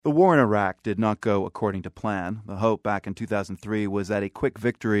The war in Iraq did not go according to plan. The hope back in 2003 was that a quick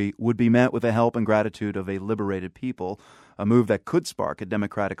victory would be met with the help and gratitude of a liberated people, a move that could spark a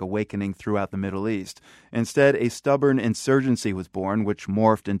democratic awakening throughout the Middle East. Instead, a stubborn insurgency was born, which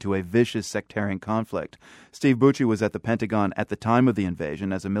morphed into a vicious sectarian conflict. Steve Bucci was at the Pentagon at the time of the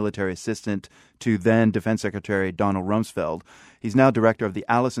invasion as a military assistant to then Defense Secretary Donald Rumsfeld. He's now director of the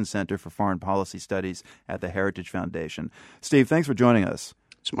Allison Center for Foreign Policy Studies at the Heritage Foundation. Steve, thanks for joining us.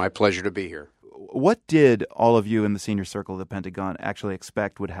 It's my pleasure to be here. What did all of you in the senior circle of the Pentagon actually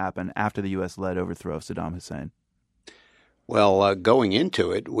expect would happen after the U.S.-led overthrow of Saddam Hussein? Well, going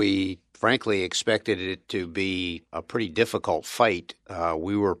into it, we frankly expected it to be a pretty difficult fight.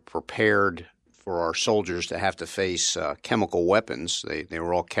 We were prepared for our soldiers to have to face chemical weapons. They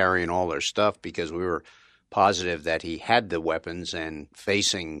were all carrying all their stuff because we were positive that he had the weapons, and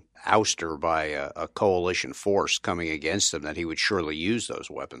facing ouster by a coalition force coming against him, that he would surely use those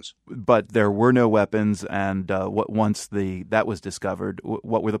weapons. But there were no weapons, and once that was discovered,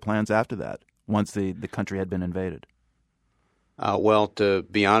 what were the plans after that, once the country had been invaded? Well, to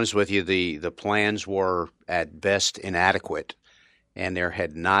be honest with you, the plans were at best inadequate, and there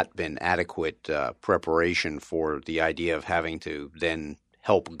had not been adequate preparation for the idea of having to then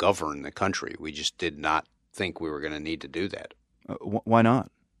help govern the country. We just did not think we were going to need to do that. Why not?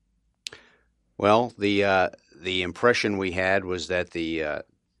 Well, the impression we had was that the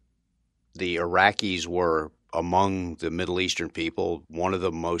Iraqis were among the Middle Eastern people one of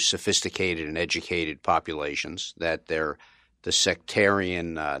the most sophisticated and educated populations, that the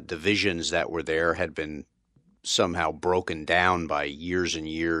sectarian divisions that were there had been somehow broken down by years and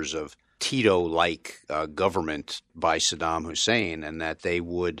years of Tito-like government by Saddam Hussein, and that they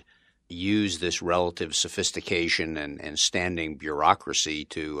would use this relative sophistication and standing bureaucracy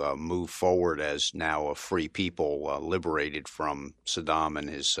to move forward as now a free people liberated from Saddam and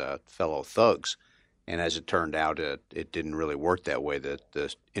his fellow thugs. And as it turned out, it didn't really work that way.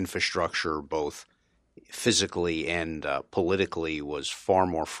 The infrastructure, both physically and politically, was far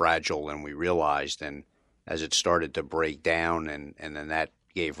more fragile than we realized. And as it started to break down, and then that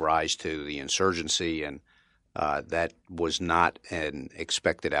gave rise to the insurgency, and that was not an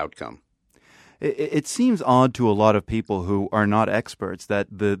expected outcome. It seems odd to a lot of people who are not experts that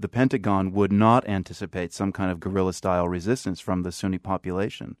the Pentagon would not anticipate some kind of guerrilla-style resistance from the Sunni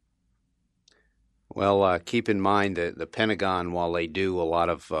population. Well, keep in mind that the Pentagon, while they do a lot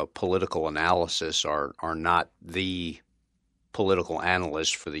of political analysis, are not the political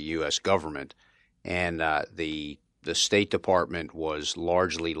analysts for the U.S. government. And the State Department was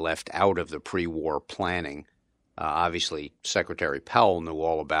largely left out of the pre-war planning. Obviously, Secretary Powell knew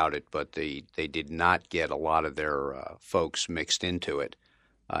all about it, but they did not get a lot of their folks mixed into it.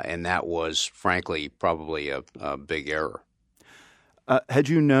 And that was, frankly, probably a big error. Had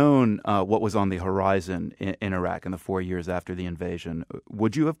you known what was on the horizon in Iraq in the 4 years after the invasion,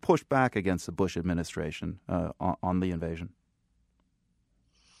 would you have pushed back against the Bush administration on the invasion?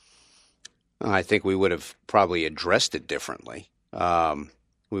 I think we would have probably addressed it differently.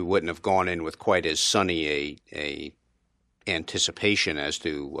 We wouldn't have gone in with quite as sunny a anticipation as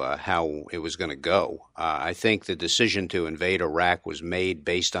to how it was going to go. I think the decision to invade Iraq was made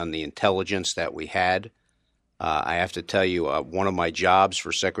based on the intelligence that we had. I have to tell you, one of my jobs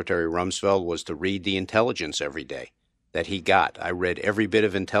for Secretary Rumsfeld was to read the intelligence every day that he got. I read every bit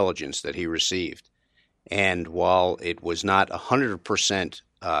of intelligence that he received. And while it was not 100%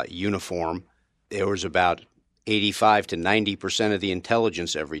 uniform, there was about 85 to 90% of the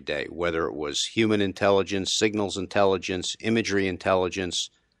intelligence every day, whether it was human intelligence, signals intelligence, imagery intelligence,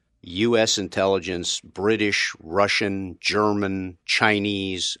 U.S. intelligence, British, Russian, German,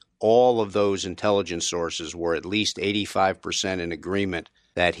 Chinese. All of those intelligence sources were at least 85% in agreement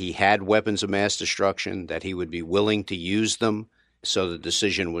that he had weapons of mass destruction, that he would be willing to use them. So the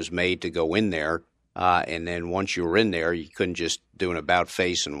decision was made to go in there. And then once you were in there, you couldn't just do an about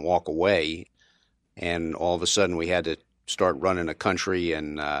face and walk away. And all of a sudden we had to start running a country,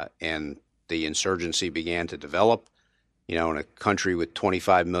 and the insurgency began to develop. You know, in a country with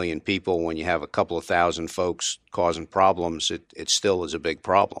 25 million people, when you have a couple of thousand folks causing problems, it still is a big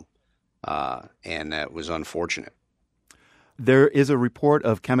problem. And that was unfortunate. There is a report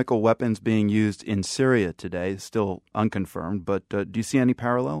of chemical weapons being used in Syria today, still unconfirmed, but do you see any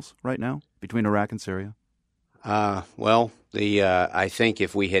parallels right now between Iraq and Syria? Well, I think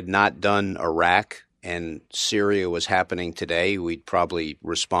if we had not done Iraq and Syria was happening today, we'd probably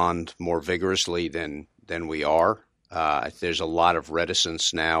respond more vigorously than we are. There's a lot of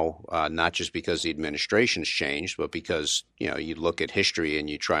reticence now, not just because the administration's changed, but because, you know, you look at history and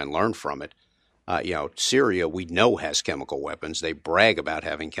you try and learn from it. Syria, we know, has chemical weapons. They brag about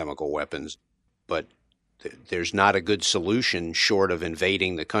having chemical weapons, but there's not a good solution short of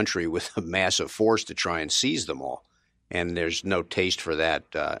invading the country with a massive force to try and seize them all. And there's no taste for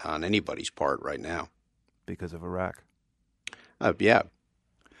that on anybody's part right now. Because of Iraq. Yeah.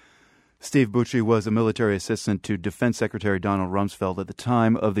 Steve Bucci was a military assistant to Defense Secretary Donald Rumsfeld at the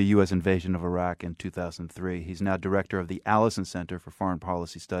time of the U.S. invasion of Iraq in 2003. He's now director of the Allison Center for Foreign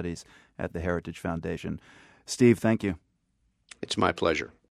Policy Studies at the Heritage Foundation. Steve, thank you. It's my pleasure.